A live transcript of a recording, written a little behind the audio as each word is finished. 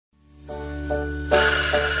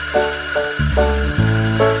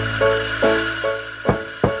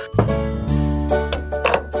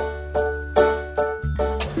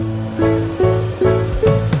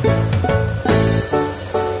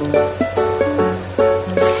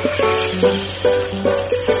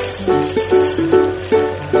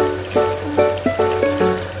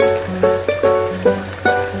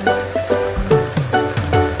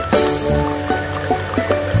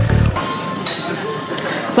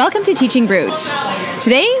Welcome to Teaching Brute.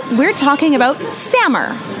 Today, we're talking about SAMR.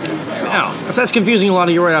 Now, if that's confusing a lot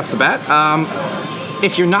of you right off the bat,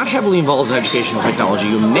 if you're not heavily involved in educational technology,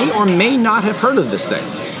 you may or may not have heard of this thing.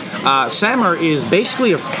 SAMR is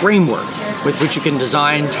basically a framework with which you can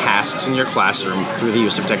design tasks in your classroom through the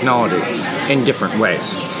use of technology in different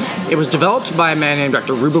ways. It was developed by a man named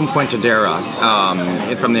Dr. Ruben Puentedura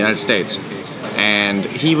from the United States. And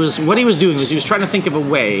what he was doing was he was trying to think of a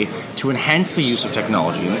way to enhance the use of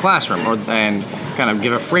technology in the classroom and kind of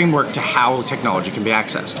give a framework to how technology can be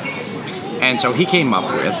accessed. And so he came up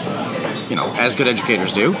with, as good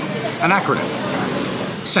educators do, an acronym,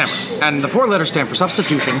 SAMR. And the 4 letters stand for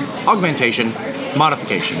Substitution, Augmentation,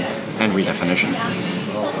 Modification, and Redefinition.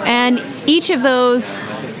 And each of those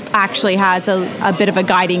actually has a bit of a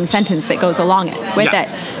guiding sentence that goes along with it.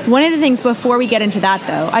 One of the things before we get into that,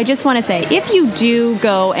 though, I just want to say, if you do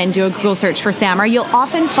go and do a Google search for SAMR, you'll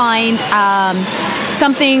often find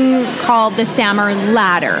something called the SAMR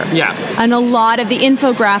ladder. Yeah. And a lot of the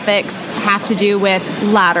infographics have to do with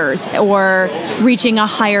ladders or reaching a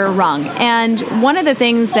higher rung. And one of the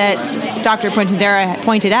things that Dr. Puentedura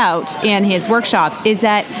pointed out in his workshops is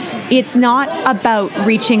that it's not about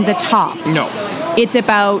reaching the top. No. It's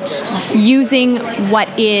about using what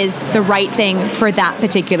is the right thing for that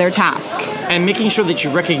particular task. And making sure that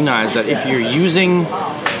you recognize that if you're using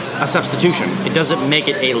a substitution, it doesn't make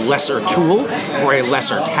it a lesser tool or a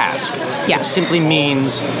lesser task. Yes. It simply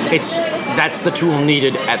means that's the tool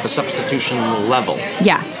needed at the substitution level.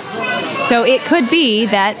 Yes. So it could be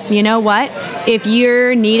that, if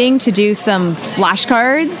you're needing to do some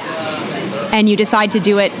flashcards and you decide to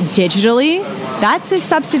do it digitally, that's a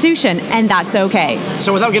substitution, and that's okay.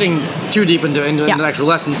 So without getting too deep into the actual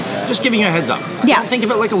lessons, just giving you a heads up. Yes. Don't think of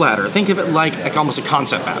it like a ladder. Think of it like almost a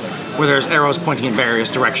concept map, where there's arrows pointing in various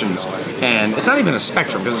directions. And it's not even a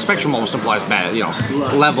spectrum, because a spectrum almost implies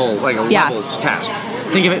level, like a level task.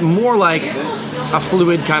 Think of it more like a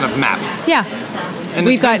fluid kind of map. Yeah. And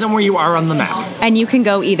it depends on where you are on the map. And you can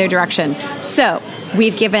go either direction. So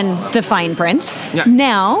we've given the fine print. Yeah.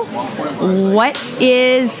 Now, what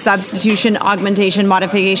is substitution, augmentation,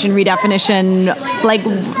 modification, redefinition? Like,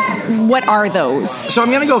 what are those? So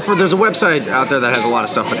I'm going to go there's a website out there that has a lot of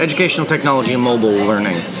stuff, but educational technology and mobile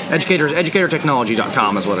learning.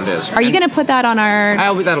 Educatortechnology.com is what it is. Are you going to put that on our...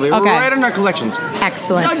 That'll be okay. Right on our collections.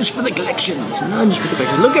 Excellent. Nudge for the collections.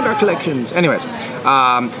 Look at our collections. Anyways,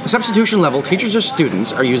 substitution level, teachers or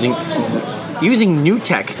students are using new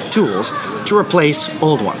tech tools to replace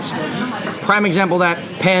old ones. Prime example of that,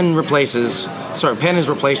 pen is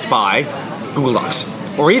replaced by Google Docs.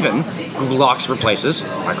 Or even Google Docs replaces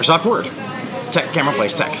Microsoft Word. Tech can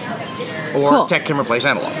replace tech. Or cool. Tech can replace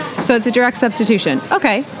analog. So it's a direct substitution.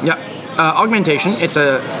 Okay. Yeah. Augmentation, it's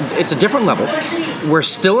a different level. We're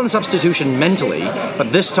still in substitution mentally,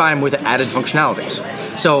 but this time with added functionalities.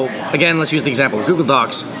 So again, let's use the example of Google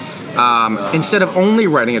Docs. Instead of only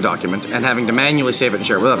writing a document and having to manually save it and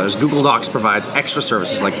share it with others, Google Docs provides extra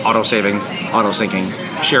services like auto-saving, auto-syncing,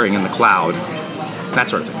 sharing in the cloud, that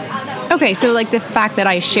sort of thing. Okay, so like the fact that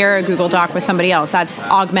I share a Google Doc with somebody else, that's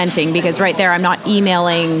augmenting, because right there I'm not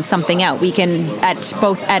emailing something out. We can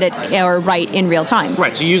both edit or write in real time.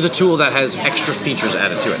 Right, so you use a tool that has extra features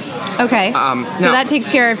added to it. Okay, so that takes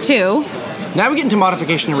care of two. Now we get into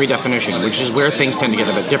modification and redefinition, which is where things tend to get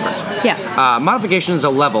a bit different. Yes. Modification is a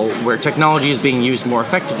level where technology is being used more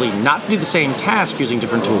effectively, not to do the same task using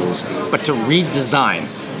different tools, but to redesign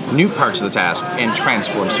new parts of the task and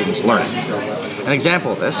transform students' learning. An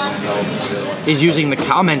example of this is using the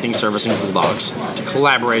commenting service in Google Docs to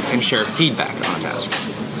collaborate and share feedback on a task.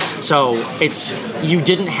 So you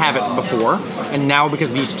didn't have it before, and now because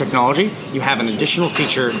of the use of technology, you have an additional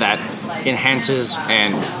feature that enhances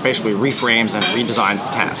and basically reframes and redesigns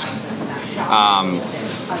the task.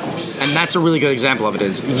 And that's a really good example of it.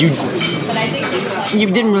 Is you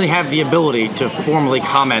didn't really have the ability to formally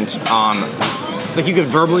comment on, like you could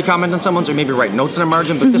verbally comment on someone's or maybe write notes in a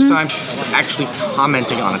margin, but this time you're actually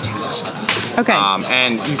commenting on a task. Okay.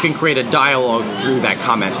 And you can create a dialogue through that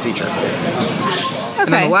comment feature. Okay.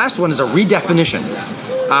 And then the last one is a redefinition.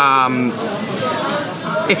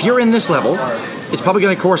 If you're in this level, it's probably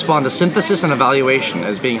going to correspond to synthesis and evaluation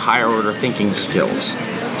as being higher order thinking skills.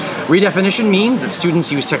 Redefinition means that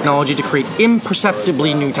students use technology to create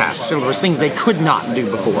imperceptibly new tasks. In other words, things they could not do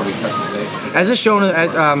before. As is shown,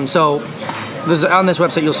 on this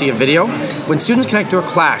website you'll see a video. When students connect to a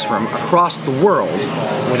classroom across the world,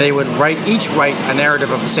 where they would each write a narrative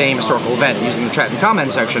of the same historical event using the chat and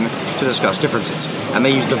comment section to discuss differences. And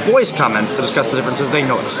they use the voice comments to discuss the differences they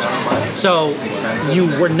noticed. So you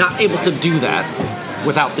were not able to do that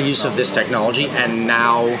without the use of this technology, and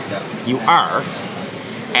now you are.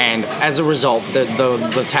 And as a result,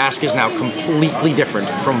 the task is now completely different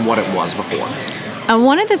from what it was before. And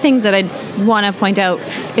one of the things that I want to point out,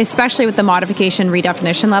 especially with the modification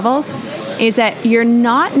redefinition levels, is that you're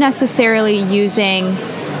not necessarily using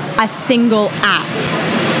a single app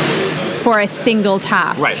for a single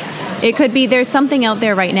task. Right. It could be there's something out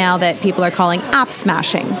there right now that people are calling app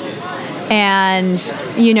smashing. And,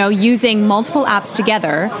 using multiple apps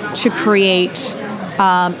together to create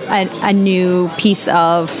a new piece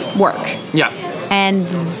of work. Yeah. And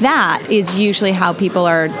that is usually how people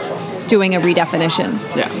are doing a redefinition.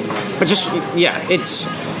 Yeah. But it's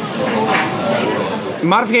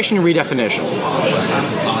modification and redefinition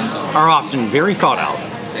are often very thought out,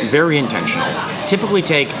 very intentional, typically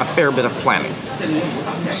take a fair bit of planning.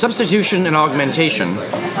 Substitution and augmentation,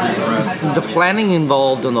 the planning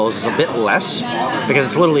involved in those is a bit less because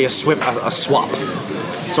it's literally a swap.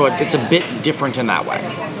 So it's a bit different in that way.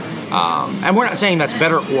 And we're not saying that's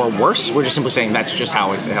better or worse. We're just simply saying that's just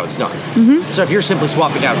how it's done. Mm-hmm. So if you're simply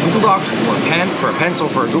swapping out Google Docs for a pen, for a pencil,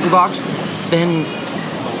 for a Google Docs, then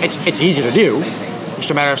it's easy to do. It's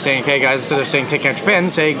just a matter of saying, okay, guys, instead of saying take out your pen,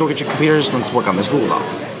 say go get your computers, let's work on this Google Doc.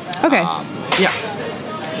 Okay. Yeah.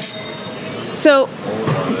 So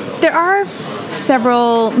there are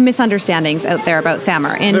several misunderstandings out there about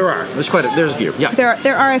SAMR. And there are. There's a few. Yeah.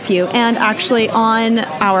 There are a few. And actually on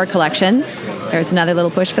our collections, there's another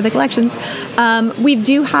little push for the collections, we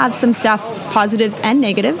do have some stuff, positives and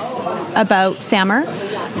negatives, about SAMR.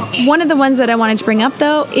 One of the ones that I wanted to bring up,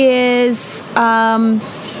 though, is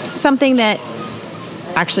something that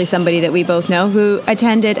actually somebody that we both know who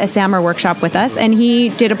attended a SAMR workshop with us, and he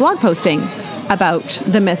did a blog posting about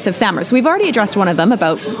the myths of SAMR. So we've already addressed one of them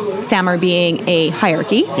about SAMR being a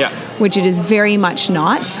hierarchy, which it is very much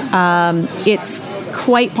not. It's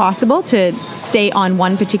quite possible to stay on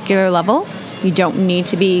one particular level. You don't need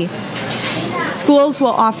to be... Schools will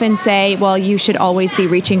often say, well, you should always be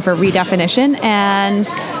reaching for redefinition, and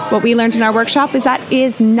what we learned in our workshop is that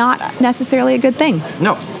is not necessarily a good thing.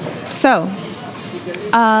 No. So,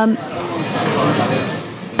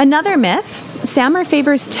 another myth, SAMR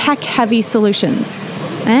favors tech-heavy solutions,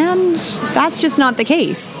 and that's just not the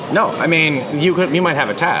case. No, I mean, you might have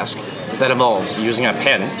a task that involves using a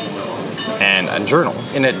pen and a journal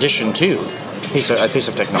in addition to a piece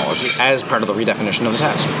of technology as part of the redefinition of the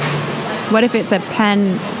task. What if it's a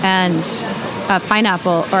pen and a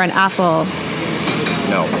pineapple or an apple?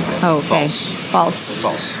 No. Oh, okay. False.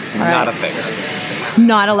 All not right. a thing.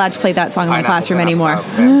 Not allowed to play that song in my classroom anymore.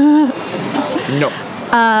 No.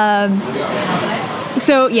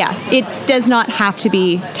 So, yes, it does not have to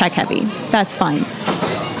be tech-heavy. That's fine.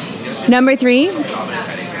 Number 3,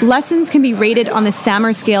 lessons can be rated on the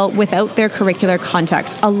SAMR scale without their curricular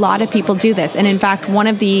context. A lot of people do this. And in fact, one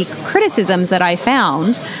of the criticisms that I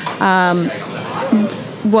found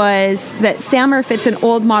was that SAMR fits an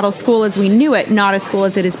old model school as we knew it, not a school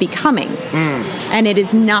as it is becoming. And it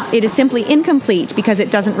is simply incomplete because it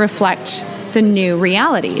doesn't reflect the new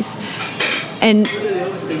realities. And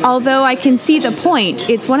although I can see the point,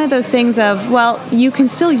 it's one of those things of, well, you can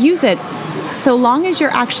still use it so long as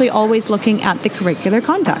you're actually always looking at the curricular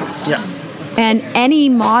context. Yeah. And any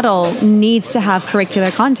model needs to have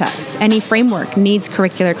curricular context. Any framework needs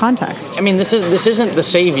curricular context. I mean, this isn't the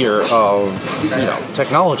savior of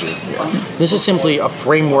technology. This is simply a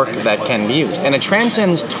framework that can be used, and it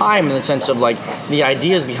transcends time in the sense of like the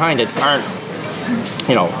ideas behind it aren't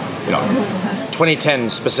 2010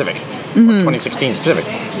 specific, or 2016 specific.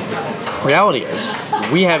 Reality is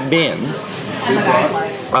we have been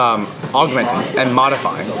augmenting and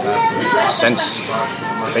modifying since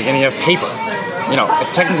the beginning of paper.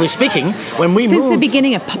 Technically speaking, when we Since moved... the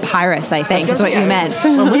beginning of papyrus, I think, is what you meant.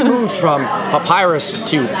 When we moved from papyrus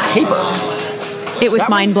to paper... It was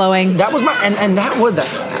mind-blowing. That was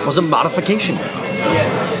a modification.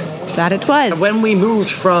 That it was. When we moved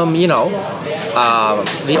from,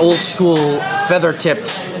 the old school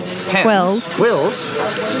feather-tipped pens, quills,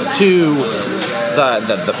 to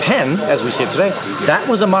the pen, as we see it today, that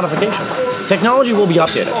was a modification. Technology will be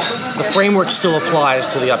updated. The framework still applies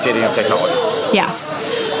to the updating of technology. Yes.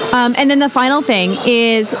 And then the final thing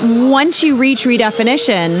is, once you reach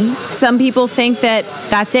redefinition, some people think that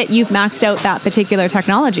that's it, you've maxed out that particular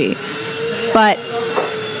technology. But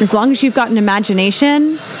as long as you've got an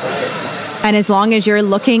imagination, and as long as you're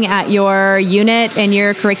looking at your unit and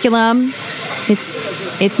your curriculum,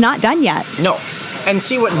 it's not done yet. No. And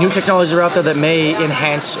see what new technologies are out there that may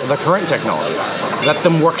enhance the current technology. Let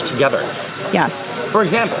them work together. Yes. For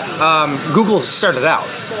example, Google started out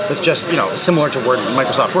with just, similar to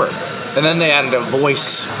Microsoft Word. And then they added a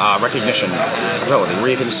voice recognition ability where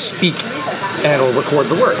you can speak and it'll record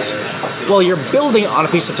the words. Well, you're building on a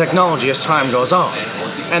piece of technology as time goes on.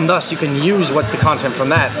 And thus you can use the content from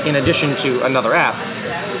that in addition to another app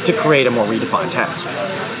to create a more redefined task.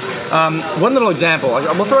 One little example,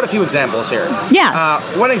 we'll throw out a few examples here.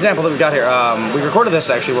 Yes. One example that we've got here, we recorded this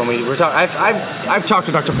actually when we were talking. I've talked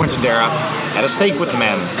to Dr. Puentedura at a steak with the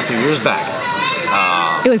man a few years back.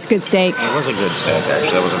 It was a good steak. It was a good steak,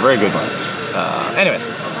 actually. That was a very good one. Anyways,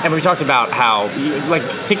 and we talked about how,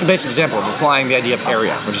 take the basic example of applying the idea of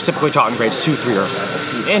area, which is typically taught in grades 2, 3, or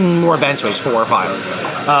in more advanced ways, 4 or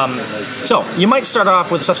 5. So you might start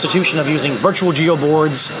off with a substitution of using virtual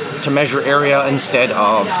geoboards to measure area instead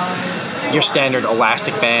of your standard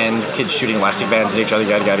elastic band, kids shooting elastic bands at each other,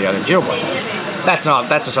 yada, yada, yada, geoboards. That's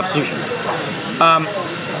a substitution.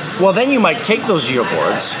 Well, then you might take those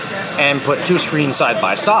geoboards and put 2 screens side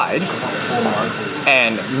by side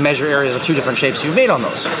and measure areas of 2 different shapes you've made on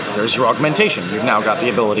those. There's your augmentation. You've now got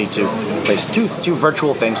the ability to place two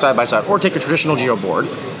virtual things side by side, or take a traditional geoboard,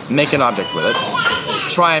 make an object with it,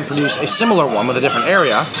 try and produce a similar one with a different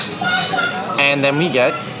area, and then we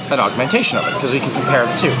get an augmentation of it, because we can compare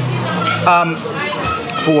the two.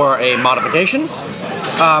 For a modification,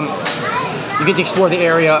 you get to explore the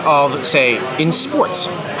area of, say, in sports.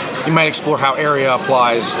 You might explore how area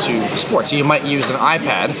applies to sports. So you might use an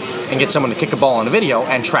iPad and get someone to kick a ball on a video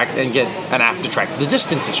and get an app to track the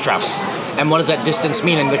distance it's traveled. And what does that distance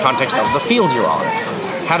mean in the context of the field you're on?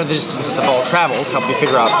 How did the distance that the ball traveled help you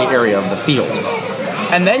figure out the area of the field?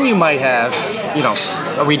 And then you might have,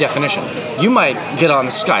 a redefinition. You might get on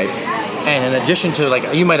Skype, and in addition to,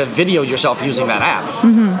 you might have videoed yourself using that app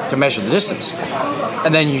to measure the distance.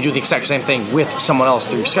 And then you do the exact same thing with someone else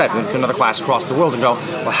through Skype, to another class across the world, and go,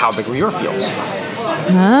 well, how big were your fields?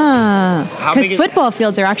 Because football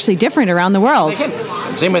fields are actually different around the world.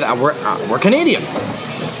 Same with, we're Canadian.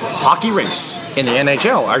 Hockey rinks in the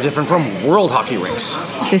NHL are different from world hockey rinks.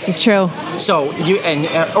 This is true. So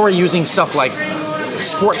or using stuff like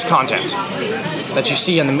sports content that you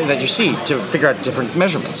see to figure out different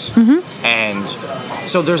measurements. And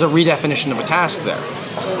so there's a redefinition of a task there.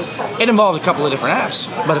 It involved a couple of different apps,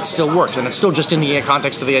 but it still worked, and it's still just in the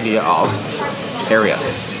context of the idea of area.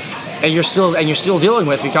 And you're still dealing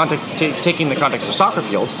with, taking the context of soccer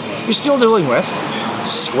fields, you're still dealing with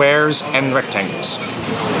squares and rectangles.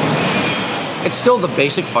 It's still the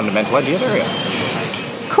basic fundamental idea of area.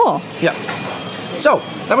 Cool. Yeah. So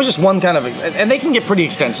that was just one kind of, and they can get pretty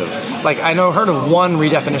extensive. I heard of one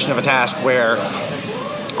redefinition of a task where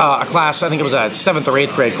a class, I think it was a 7th or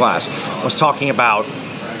 8th grade class, was talking about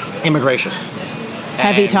immigration.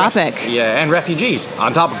 Heavy topic. And refugees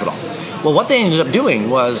on top of it all. Well, what they ended up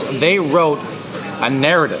doing was they wrote a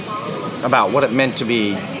narrative about what it meant to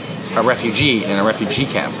be a refugee in a refugee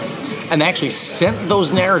camp. And they actually sent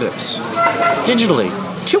those narratives digitally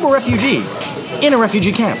to a refugee in a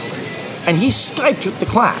refugee camp. And he Skyped with the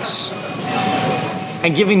class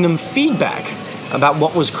and giving them feedback about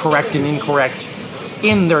what was correct and incorrect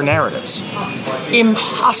in their narratives.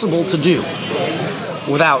 Impossible to do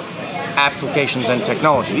without applications and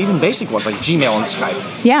technology, even basic ones like Gmail and Skype.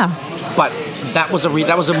 Yeah. But that was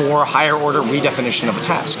a more higher order redefinition of a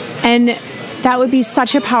task. And that would be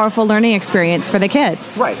such a powerful learning experience for the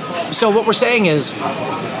kids. Right. So what we're saying is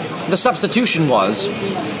the substitution was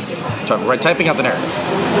typing out the narrative.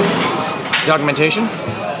 The augmentation,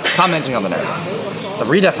 commenting on the narrative. The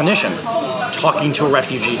redefinition, talking to a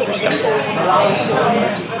refugee through Skype.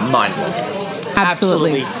 Mind-blowing.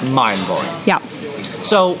 Absolutely mind-blowing. Yeah.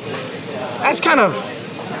 So that's kind of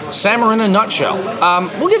SAMR in a nutshell.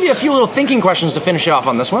 We'll give you a few little thinking questions to finish off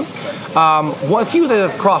on this one. A few that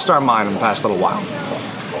have crossed our mind in the past little while.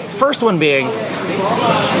 First one being,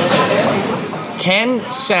 can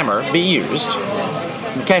SAMR be used,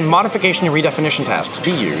 can modification and redefinition tasks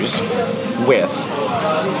be used with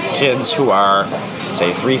kids who are,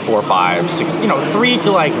 say, 3, 4, 5, 6, 3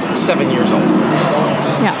 to 7 years old?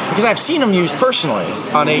 Yeah. Because I've seen them used personally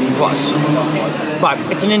on 8 and plus. But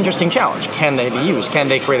it's an interesting challenge. Can they be used? Can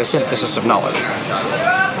they create a synthesis of knowledge?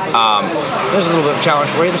 There's a little bit of a challenge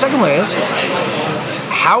for you. The second one is,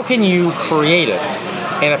 how can you create it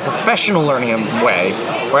in a professional learning way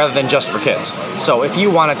rather than just for kids. So if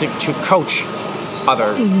you wanted to coach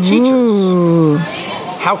other teachers,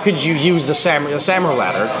 how could you use the SAMR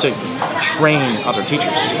ladder to train other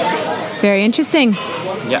teachers? Very interesting.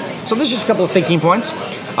 Yeah. So there's just a couple of thinking points.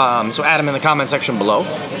 So add them in the comment section below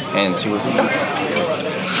and see what we do.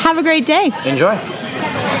 Have a great day. Enjoy.